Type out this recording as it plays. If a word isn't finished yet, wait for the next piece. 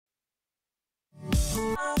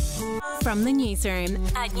From the newsroom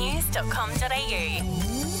at news.com.au.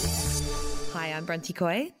 Hi, I'm Bronte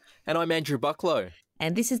Coy. And I'm Andrew Bucklow.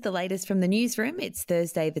 And this is the latest from the newsroom. It's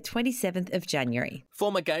Thursday, the 27th of January.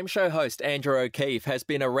 Former game show host Andrew O'Keefe has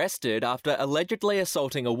been arrested after allegedly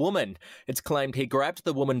assaulting a woman. It's claimed he grabbed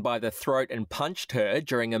the woman by the throat and punched her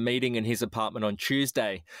during a meeting in his apartment on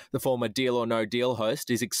Tuesday. The former Deal or No Deal host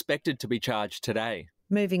is expected to be charged today.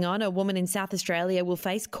 Moving on, a woman in South Australia will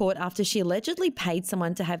face court after she allegedly paid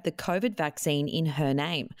someone to have the COVID vaccine in her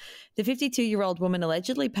name. The 52-year-old woman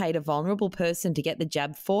allegedly paid a vulnerable person to get the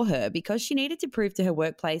jab for her because she needed to prove to her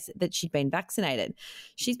workplace that she'd been vaccinated.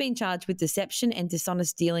 She's been charged with deception and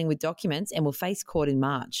dishonest dealing with documents and will face court in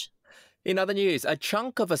March. In other news, a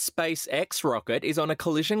chunk of a SpaceX rocket is on a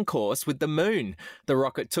collision course with the moon. The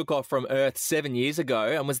rocket took off from Earth 7 years ago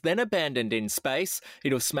and was then abandoned in space.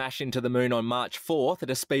 It'll smash into the moon on March 4th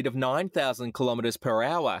at a speed of 9,000 kilometres per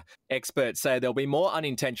hour. Experts say there'll be more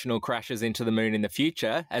unintentional crashes into the moon in the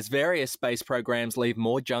future as various space programs leave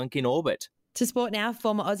more junk in orbit. To sport now,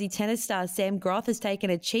 former Aussie tennis star Sam Groth has taken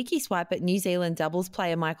a cheeky swipe at New Zealand doubles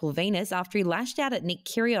player Michael Venus after he lashed out at Nick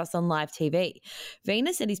Kyrgios on live TV.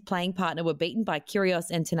 Venus and his playing partner were beaten by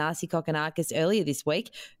Kyrgios and Thanasi Kokkinakis earlier this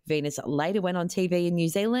week. Venus later went on TV in New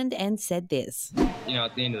Zealand and said this. You know,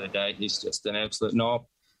 at the end of the day, he's just an absolute knob.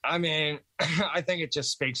 I mean, I think it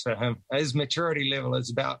just speaks for him. His maturity level is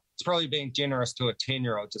it's probably being generous to a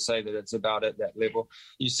 10-year-old to say that it's about at that level.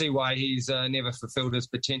 You see why he's never fulfilled his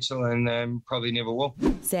potential and probably never will.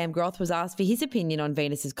 Sam Groth was asked for his opinion on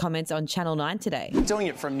Venus's comments on Channel 9 today. Doing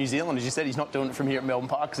it from New Zealand, as you said, he's not doing it from here at Melbourne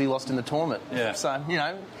Park because he lost in the tournament. Yeah. So,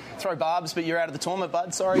 throw barbs, but you're out of the tournament,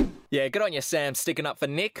 bud. Sorry. Yeah, good on you, Sam, sticking up for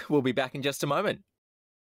Nick. We'll be back in just a moment.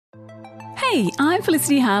 Hey, I'm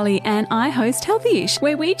Felicity Harley and I host Healthyish,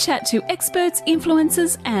 where we chat to experts,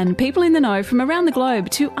 influencers and people in the know from around the globe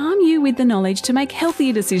to arm you with the knowledge to make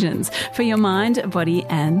healthier decisions for your mind, body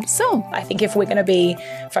and soul. I think if we're going to be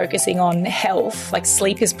focusing on health, like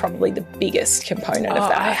sleep is probably the biggest component of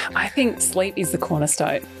that. I think sleep is the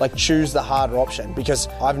cornerstone. Like choose the harder option because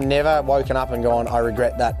I've never woken up and gone, I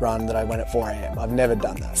regret that run that I went at 4 a.m. I've never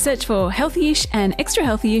done that. Search for Healthyish and Extra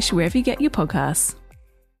Healthyish wherever you get your podcasts.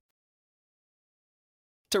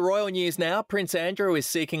 To royal news now, Prince Andrew is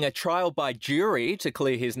seeking a trial by jury to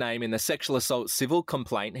clear his name in the sexual assault civil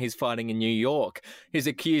complaint he's fighting in New York. His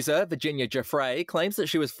accuser, Virginia Giuffre, claims that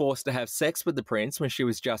she was forced to have sex with the prince when she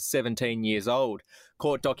was just 17 years old.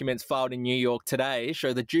 Court documents filed in New York today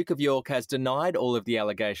show the Duke of York has denied all of the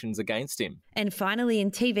allegations against him. And finally, in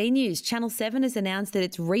TV news, Channel 7 has announced that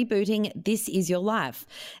it's rebooting This Is Your Life.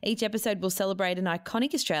 Each episode will celebrate an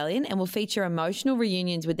iconic Australian and will feature emotional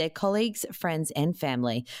reunions with their colleagues, friends and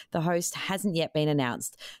family. The host hasn't yet been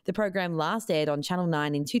announced. The program last aired on Channel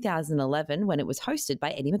 9 in 2011 when it was hosted by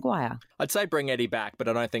Eddie McGuire. I'd say bring Eddie back, but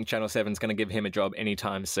I don't think Channel 7's going to give him a job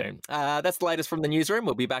anytime soon. That's the latest from the newsroom.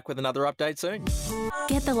 We'll be back with another update soon.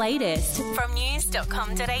 Get the latest from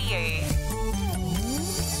news.com.au.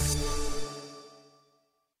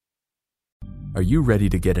 Are you ready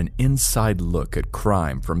to get an inside look at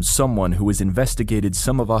crime from someone who has investigated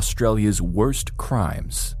some of Australia's worst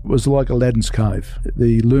crimes? It was like Aladdin's Cave.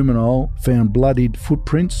 The luminol found bloodied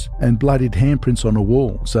footprints and bloodied handprints on a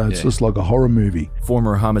wall, so it's just like a horror movie.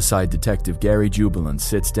 Former homicide detective Gary Jubilant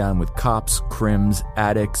sits down with cops, crims,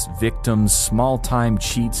 addicts, victims, small-time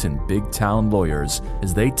cheats, and big-town lawyers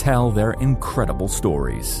as they tell their incredible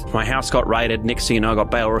stories. My house got raided. Next thing you know, I got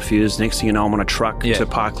bail refused. Next thing you know, I'm on a truck to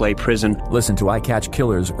Parklea Prison. Listen to I Catch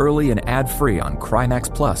Killers early and ad-free on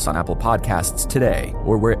Crimex Plus on Apple Podcasts today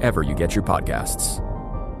or wherever you get your podcasts.